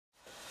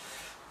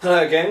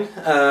Hello again.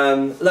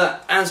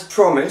 Look, as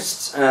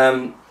promised,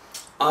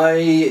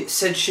 I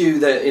said to you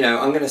that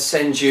I'm going to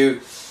send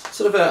you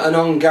sort of an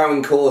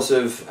ongoing course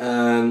of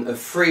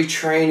free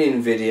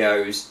training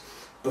videos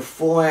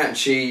before I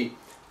actually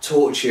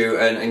talk to you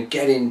and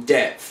get in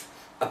depth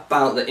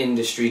about the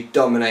industry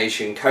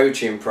domination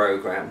coaching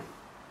program.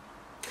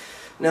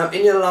 Now,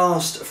 in your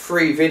last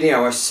free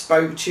video, I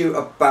spoke to you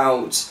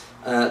about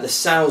the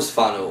sales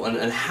funnel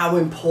and how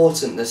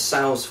important the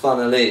sales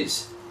funnel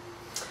is.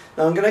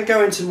 Now, I'm going to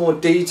go into more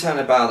detail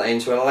about that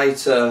into a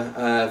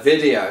later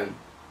video,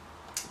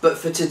 but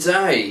for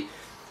today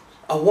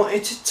I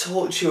wanted to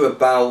talk to you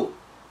about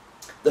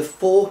the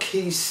 4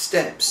 key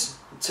steps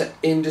to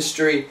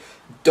industry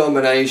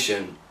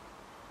domination.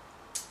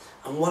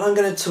 And what I'm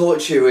going to talk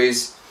to you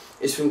is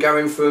from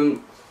going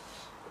from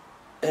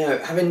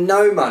having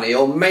no money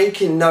or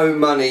making no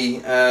money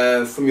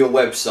from your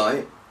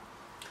website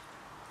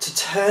to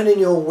turning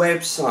your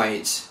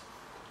website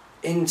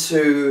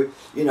into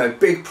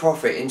big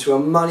profit, into a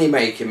money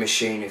making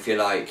machine, if you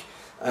like,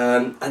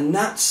 and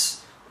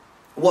that's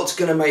what's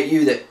going to make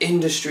you the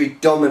industry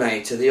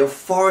dominator, the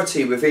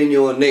authority within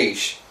your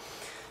niche.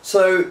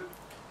 So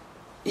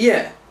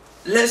yeah,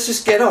 let's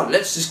just get on,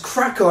 let's just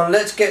crack on,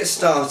 let's get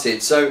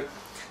started. So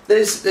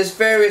there's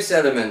various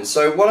elements.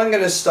 So what I'm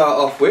going to start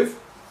off with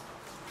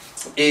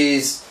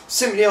is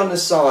simply on the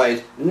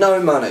side,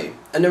 no money.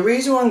 And the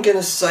reason why I'm going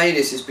to say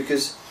this is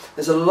because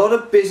there's a lot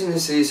of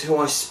businesses who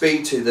I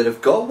speak to that have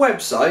got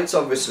websites,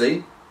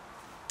 obviously,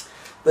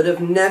 but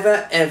have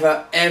never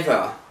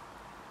ever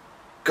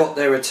got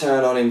their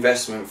return on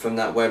investment from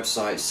that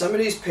website. Some of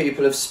these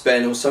people have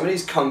spent, or some of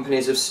these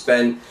companies have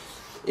spent,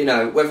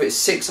 whether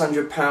it's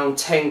 £600,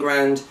 10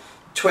 grand,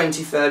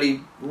 20, 30,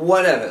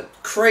 whatever,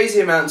 crazy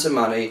amounts of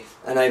money,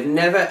 and they've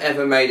never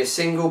ever made a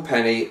single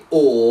penny,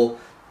 or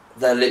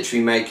they're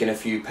literally making a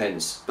few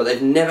pence, but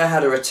they've never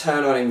had a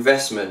return on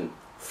investment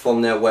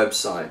from their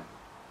website.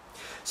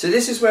 So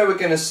this is where we're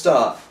going to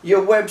start.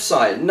 Your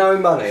website, no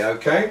money,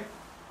 okay?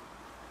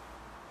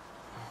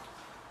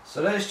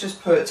 So let's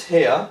just put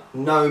here,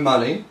 no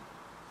money.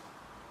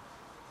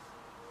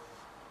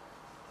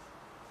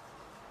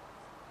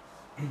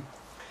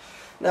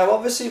 Now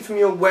obviously from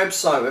your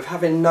website with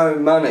having no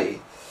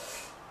money,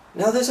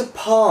 now there's a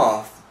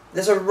path,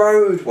 there's a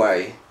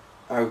roadway,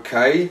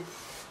 okay,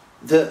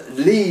 that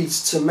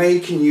leads to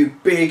making you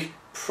big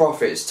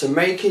profits, to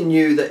making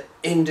you the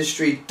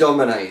industry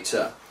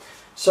dominator.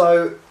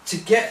 So to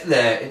get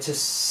there, it's a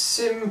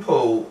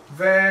simple,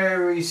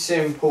 very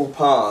simple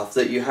path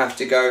that you have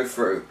to go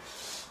through.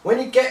 When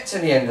you get to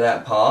the end of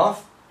that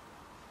path,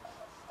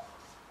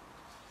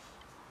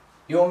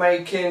 you're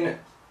making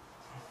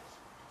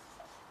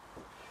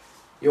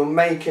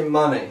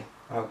money,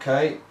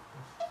 okay?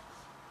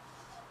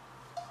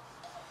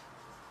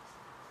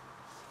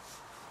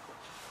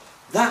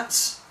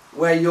 That's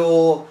where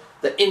you're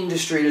the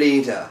industry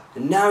leader.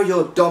 And now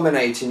you're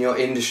dominating your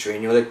industry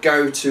and you're the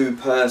go-to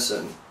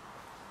person.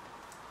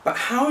 But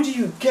how do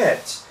you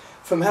get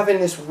from having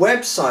this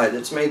website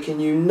that's making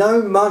you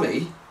no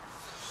money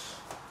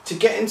to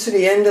getting to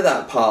the end of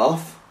that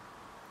path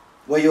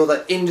where you're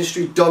the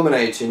industry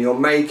dominator and you're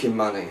making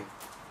money?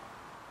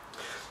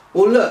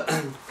 Well, look,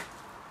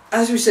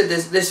 as we said,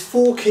 there's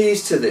 4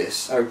 keys to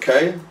this,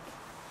 okay?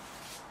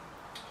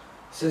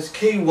 So there's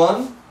key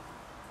 1,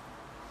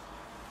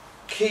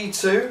 key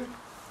 2,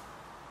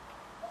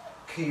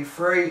 key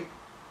 3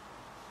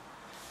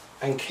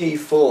 and key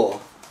 4,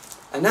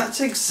 and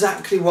that's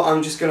exactly what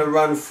I'm just going to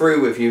run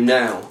through with you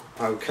now,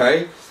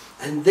 okay?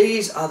 And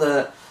these are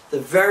the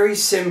very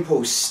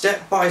simple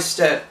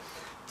step-by-step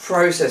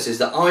processes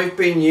that I've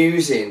been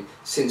using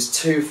since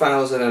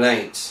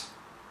 2008.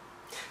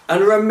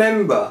 And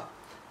remember,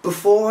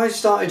 before I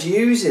started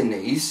using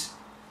these,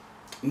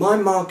 my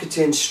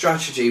marketing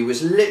strategy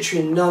was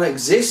literally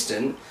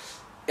non-existent,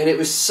 and it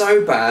was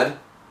so bad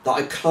that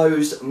I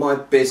closed my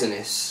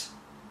business.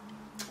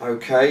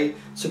 Okay,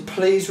 so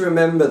please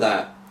remember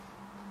that.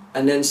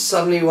 And then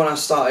suddenly when I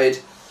started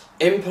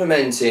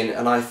implementing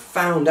and I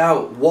found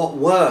out what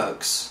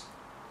works,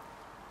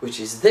 which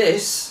is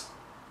this,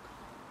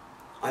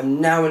 I'm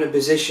now in a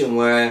position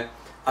where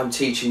I'm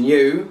teaching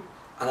you,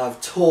 and I've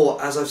taught,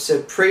 as I've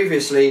said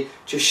previously,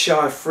 just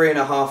shy of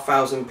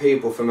 3,500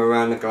 people from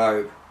around the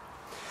globe.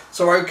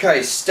 So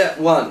okay, step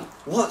 1.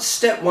 What's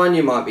step 1,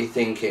 you might be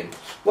thinking?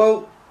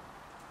 Well,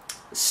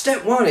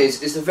 step 1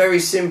 is the very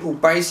simple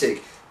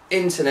basic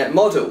internet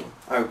model,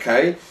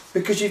 okay?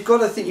 Because you've got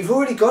to think, you've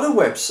already got a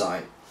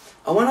website.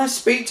 And when I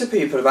speak to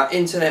people about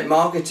internet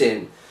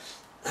marketing,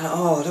 they're like,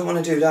 oh, I don't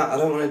want to do that, I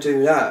don't want to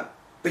do that.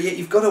 But yet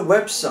you've got a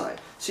website.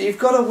 So you've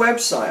got a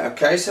website,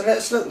 okay? So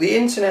let's look, the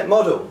internet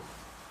model.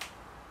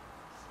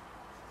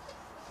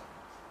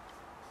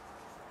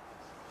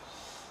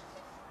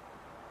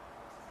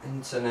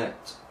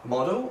 Internet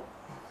model.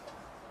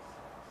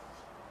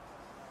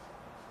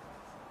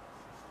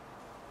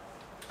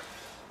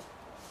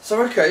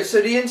 So okay,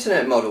 so the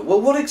internet model.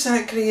 Well, what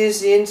exactly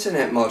is the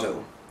internet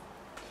model?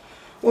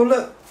 Well,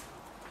 look,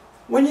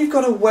 when you've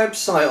got a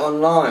website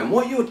online,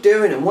 what you're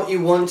doing and what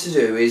you want to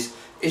do is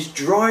is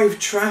drive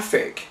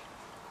traffic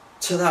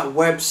to that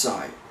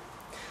website.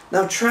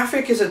 Now,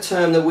 traffic is a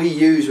term that we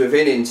use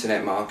within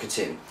internet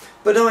marketing,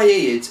 but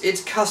i.e.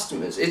 it's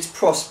customers, it's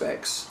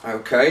prospects,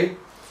 okay?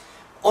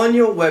 On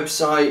your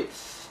website,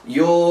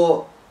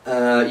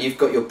 you've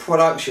got your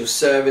products, your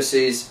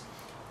services.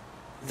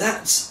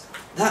 That's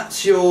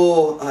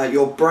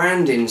your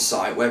branding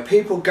site, where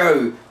people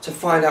go to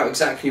find out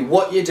exactly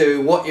what you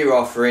do, what you're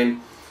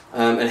offering,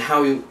 and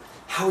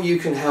how you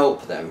can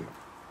help them.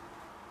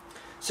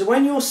 So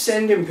when you're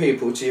sending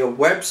people to your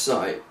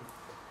website,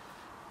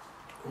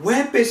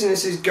 where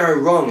businesses go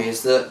wrong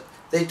is that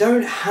they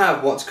don't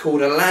have what's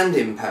called a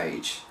landing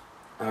page,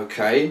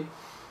 okay?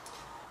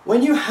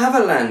 When you have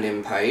a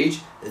landing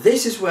page,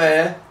 this is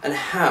where and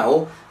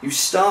how you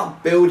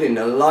start building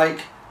a like,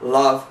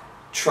 love,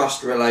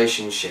 trust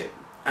relationship.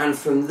 And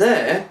from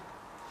there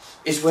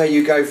is where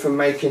you go from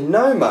making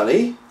no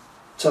money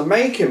to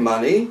making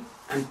money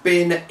and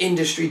being an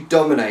industry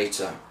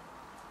dominator.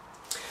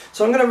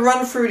 So I'm going to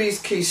run through these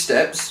key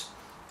steps,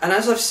 and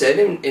as I've said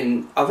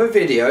in other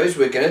videos,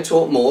 we're going to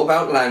talk more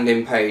about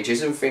landing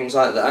pages and things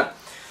like that.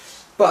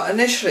 But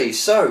initially,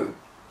 so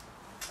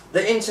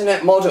the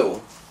internet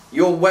model,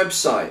 your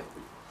website,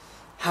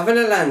 having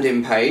a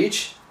landing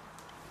page,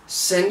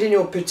 sending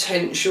your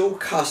potential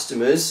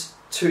customers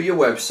to your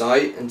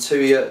website and to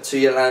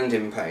your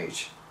landing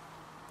page.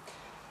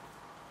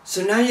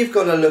 So now you've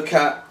got to look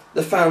at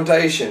the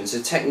foundations, the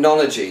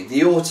technology,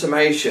 the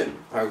automation,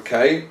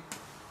 okay?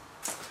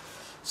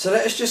 So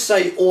let's just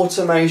say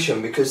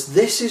automation, because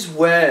this is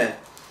where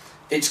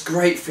it's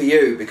great for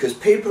you, because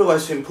people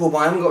always think, Paul,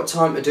 I haven't got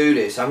time to do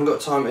this, I haven't got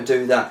time to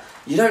do that.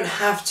 You don't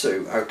have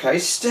to, okay?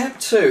 Step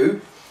 2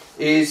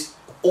 is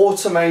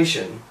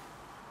automation.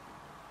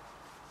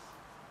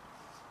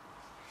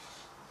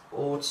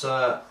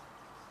 Automation.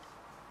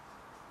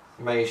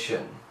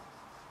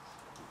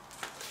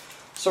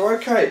 So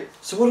okay,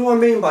 so what do I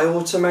mean by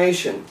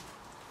automation?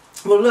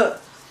 Well,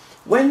 look,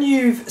 when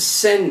you've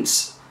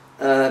sent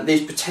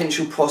these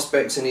potential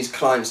prospects and these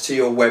clients to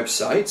your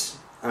website,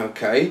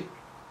 okay,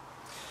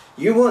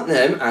 you want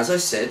them, as I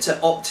said, to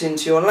opt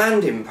into your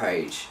landing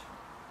page.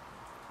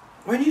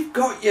 When you've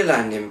got your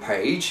landing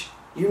page,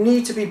 you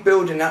need to be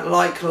building that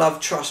like, love,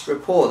 trust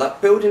rapport,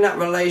 that building that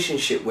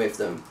relationship with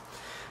them.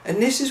 And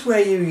this is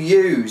where you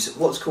use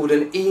what's called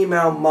an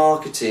email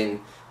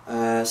marketing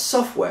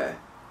software.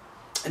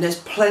 And there's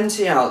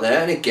plenty out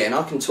there, and again,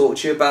 I can talk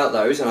to you about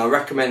those, and I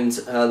recommend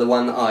the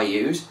one that I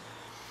use.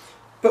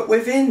 But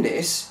within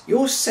this,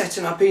 you're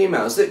setting up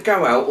emails that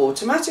go out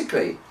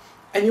automatically,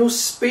 and you're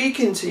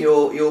speaking to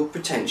your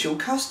potential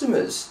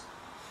customers.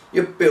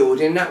 You're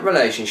building that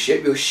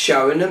relationship, you're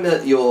showing them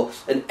that you're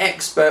an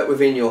expert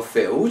within your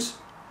field,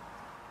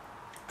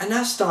 and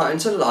they're starting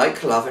to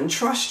like, love and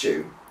trust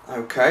you,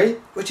 okay?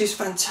 Which is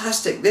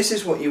fantastic, this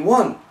is what you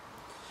want.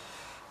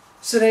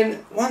 So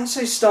then, once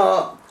they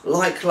start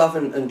like, love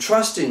and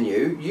trusting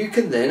you, you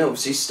can then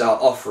obviously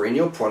start offering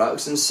your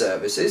products and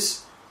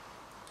services,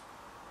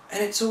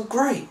 and it's all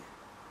great.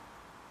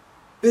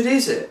 But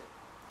is it?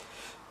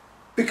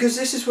 Because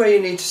this is where you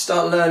need to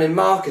start learning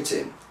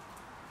marketing.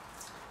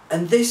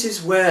 And this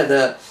is where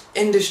the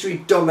industry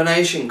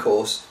domination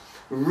course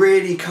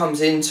really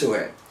comes into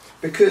it.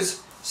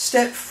 Because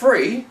step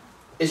 3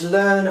 is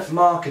learn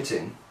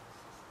marketing.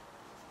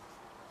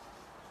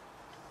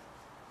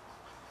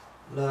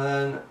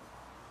 Learn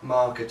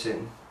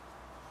marketing.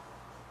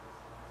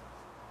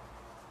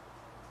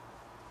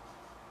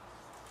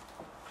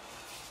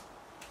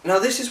 Now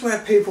this is where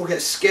people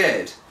get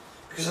scared,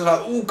 because they're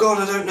like, oh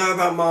God, I don't know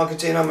about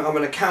marketing, I'm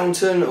an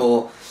accountant,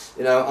 or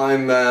you know,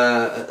 I'm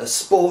a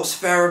sports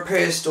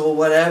therapist or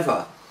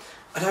whatever.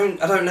 I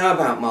don't know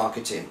about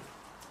marketing.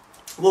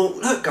 Well,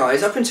 look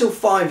guys, up until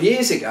 5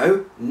 years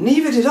ago,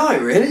 neither did I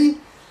really.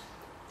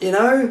 You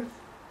know,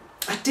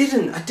 I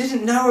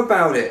didn't know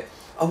about it.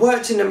 I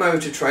worked in the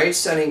motor trade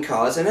selling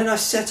cars, and then I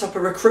set up a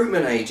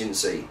recruitment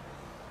agency.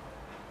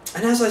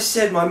 And as I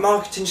said, my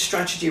marketing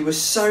strategy was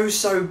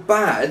so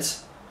bad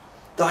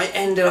that I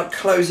ended up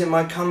closing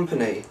my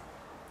company.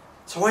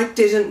 So I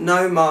didn't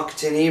know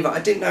marketing either. I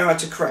didn't know how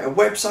to create a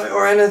website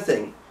or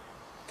anything.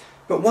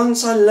 But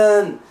once I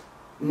learned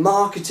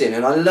marketing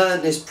and I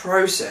learned this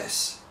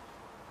process,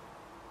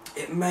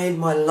 it made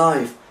my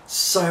life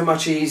so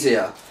much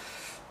easier.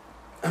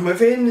 And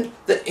within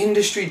the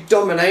industry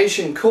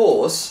domination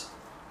course,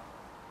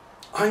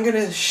 I'm going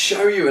to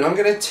show you and I'm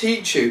going to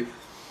teach you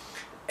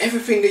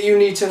everything that you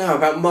need to know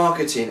about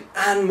marketing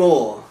and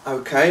more,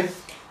 okay?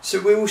 So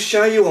we will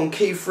show you on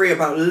key 3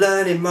 about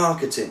learning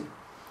marketing.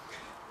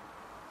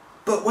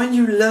 But when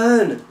you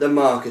learn the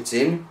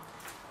marketing,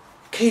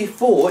 key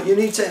 4, you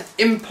need to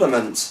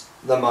implement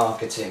the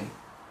marketing.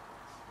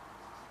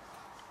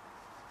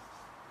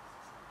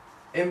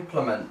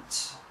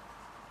 Implement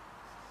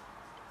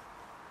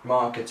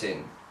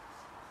marketing.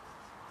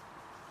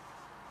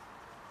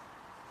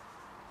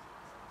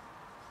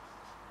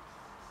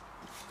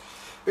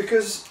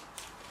 Because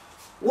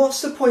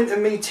what's the point of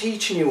me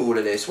teaching you all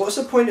of this? What's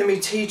the point of me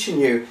teaching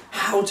you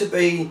how to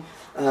be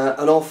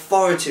an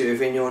authority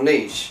within your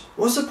niche?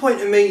 What's the point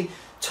of me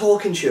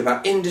talking to you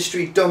about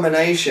industry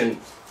domination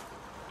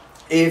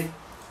if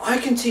I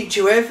can teach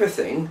you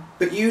everything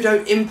but you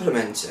don't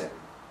implement it?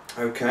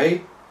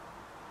 Okay,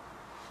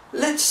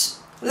 let's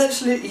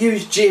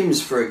use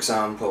gyms for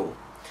example.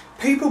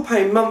 People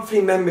pay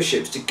monthly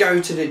memberships to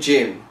go to the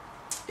gym,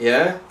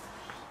 yeah?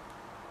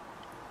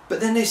 But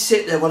then they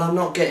sit there, well, I'm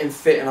not getting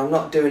fit and I'm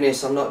not doing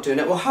this, I'm not doing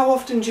that. Well, how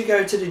often do you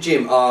go to the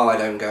gym? Oh, I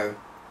don't go.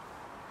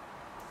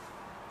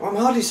 Well, I'm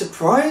hardly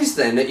surprised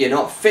then that you're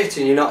not fit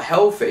and you're not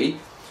healthy,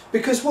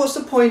 because what's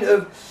the point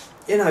of,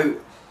 you know,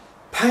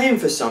 paying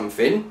for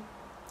something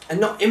and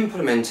not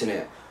implementing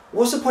it?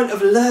 What's the point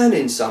of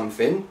learning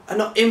something and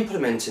not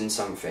implementing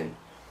something?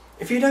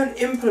 If you don't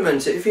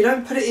implement it, if you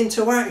don't put it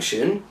into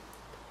action,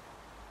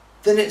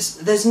 then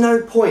there's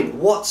no point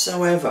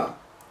whatsoever.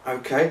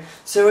 Okay,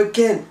 so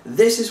again,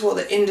 this is what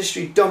the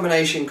industry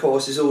domination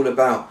course is all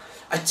about.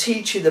 I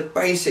teach you the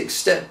basic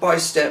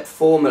step-by-step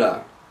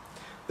formula,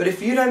 but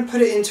if you don't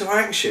put it into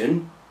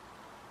action,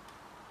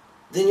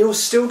 then you're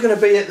still going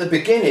to be at the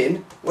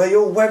beginning where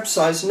your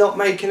website's not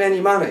making any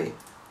money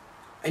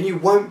and you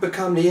won't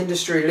become the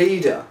industry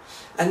leader.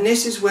 And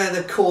this is where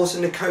the course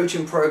and the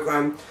coaching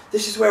program,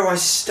 this is where I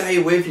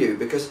stay with you,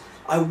 because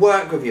I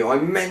work with you, I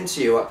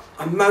mentor you,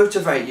 I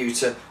motivate you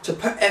to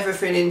put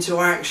everything into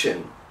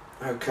action.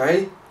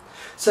 Okay,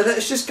 so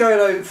let's just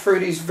go through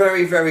these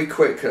very, very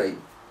quickly.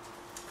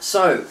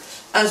 So,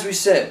 as we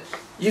said,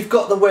 you've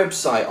got the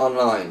website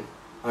online.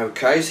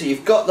 Okay, so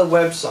you've got the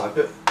website,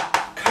 but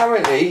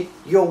currently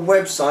your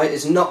website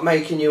is not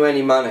making you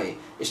any money.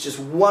 It's just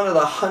one of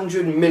the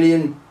 100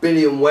 million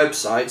billion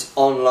websites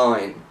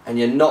online, and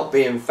you're not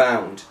being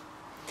found.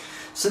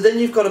 So then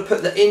you've got to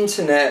put the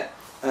internet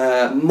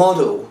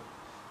model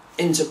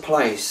into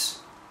place.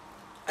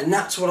 And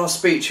that's what I'll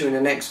speak to you in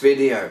the next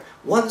video.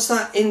 Once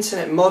that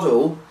internet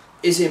model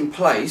is in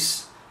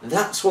place,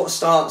 that's what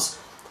starts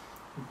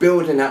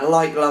building that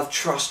like, love,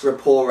 trust,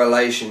 rapport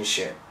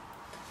relationship.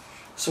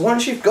 So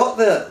once you've got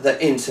the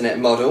internet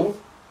model,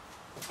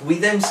 we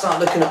then start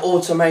looking at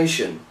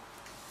automation.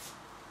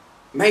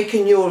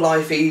 Making your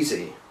life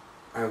easy.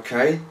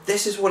 Okay?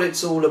 This is what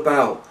it's all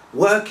about.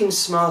 Working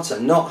smarter,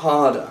 not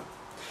harder.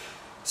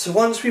 So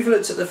once we've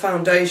looked at the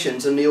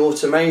foundations and the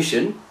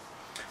automation,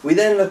 we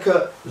then look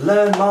at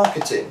learn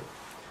marketing.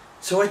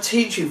 So I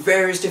teach you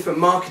various different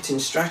marketing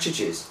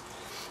strategies.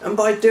 And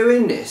by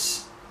doing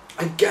this,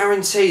 I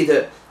guarantee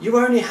that you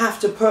only have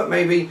to put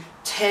maybe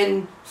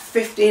 10,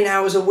 15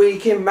 hours a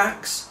week in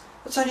max.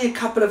 That's only a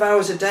couple of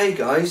hours a day,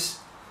 guys.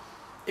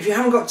 If you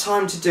haven't got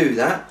time to do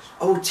that,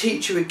 I will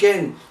teach you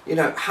again, you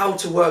know, how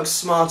to work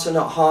smarter,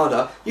 not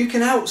harder. You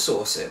can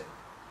outsource it.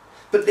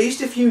 But at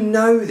least if you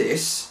know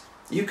this,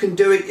 you can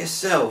do it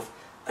yourself.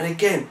 And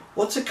again,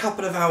 what's a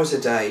couple of hours a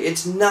day?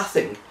 It's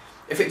nothing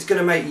if it's going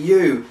to make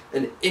you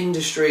an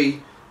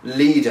industry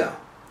leader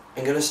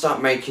and going to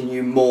start making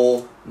you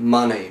more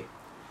money.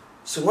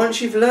 So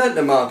once you've learnt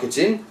the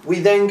marketing, we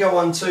then go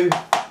on to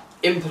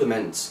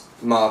implement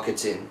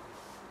marketing.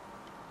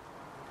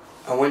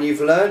 And when you've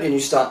learned and you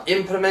start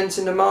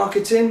implementing the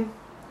marketing,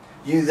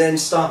 you then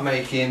start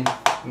making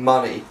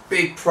money,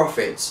 big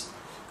profits.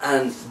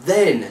 And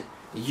then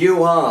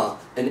you are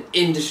an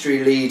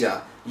industry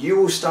leader. You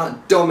will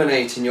start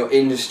dominating your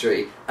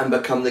industry and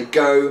become the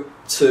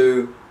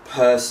go-to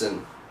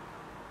person.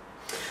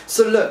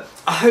 So look,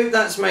 I hope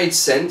that's made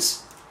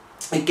sense.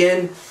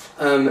 Again,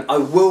 I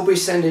will be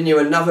sending you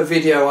another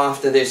video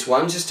after this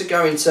one, just to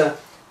go into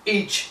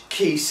each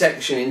key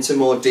section into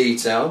more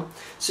detail.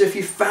 So if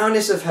you found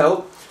this of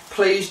help,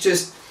 please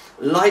just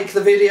like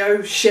the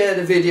video, share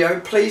the video,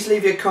 please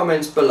leave your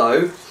comments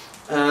below.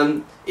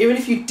 Even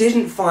if you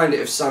didn't find it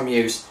of some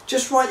use,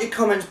 just write your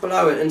comments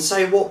below it and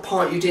say what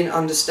part you didn't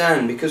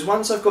understand, because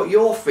once I've got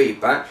your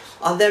feedback,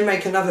 I'll then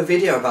make another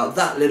video about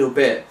that little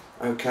bit,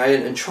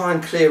 okay, and try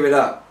and clear it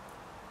up.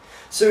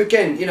 So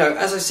again, you know,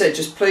 as I said,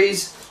 just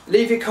please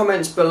leave your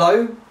comments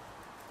below.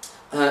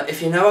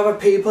 If you know other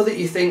people that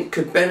you think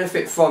could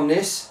benefit from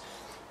this,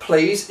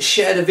 please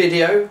share the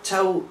video,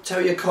 tell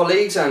your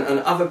colleagues and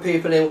other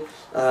people in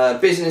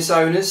business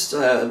owners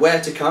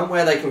where to come,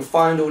 where they can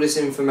find all this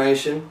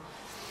information.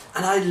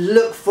 And I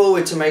look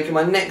forward to making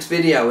my next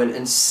video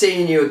and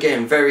seeing you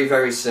again very,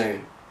 very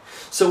soon.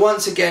 So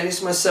once again,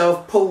 it's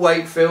myself, Paul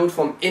Wakefield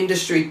from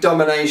Industry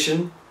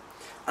Domination,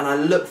 and I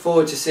look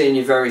forward to seeing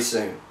you very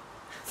soon.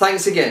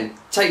 Thanks again.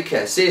 Take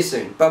care. See you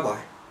soon.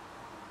 Bye-bye.